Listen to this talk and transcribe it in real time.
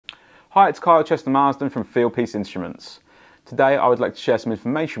Hi, it's Kyle Chester-Marsden from Fieldpiece Instruments. Today I would like to share some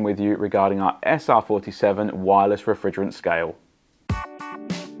information with you regarding our SR47 wireless refrigerant scale.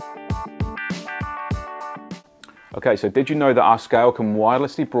 Okay, so did you know that our scale can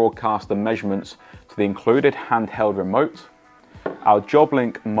wirelessly broadcast the measurements to the included handheld remote, our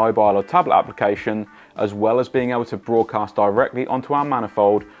JobLink mobile or tablet application, as well as being able to broadcast directly onto our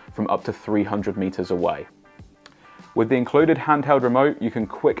manifold from up to 300 meters away. With the included handheld remote, you can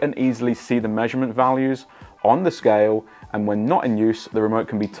quick and easily see the measurement values on the scale, and when not in use, the remote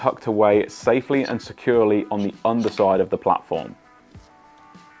can be tucked away safely and securely on the underside of the platform.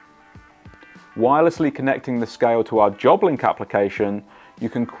 Wirelessly connecting the scale to our JobLink application, you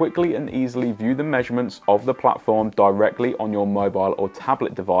can quickly and easily view the measurements of the platform directly on your mobile or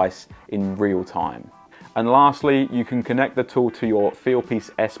tablet device in real time. And lastly, you can connect the tool to your Fieldpiece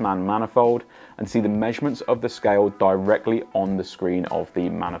S-Man manifold and see the measurements of the scale directly on the screen of the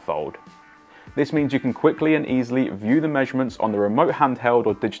manifold. This means you can quickly and easily view the measurements on the remote handheld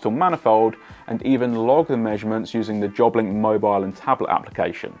or digital manifold and even log the measurements using the JobLink mobile and tablet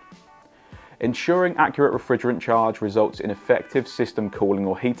application. Ensuring accurate refrigerant charge results in effective system cooling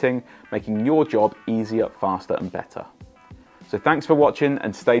or heating, making your job easier, faster and better. So thanks for watching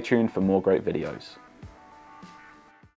and stay tuned for more great videos.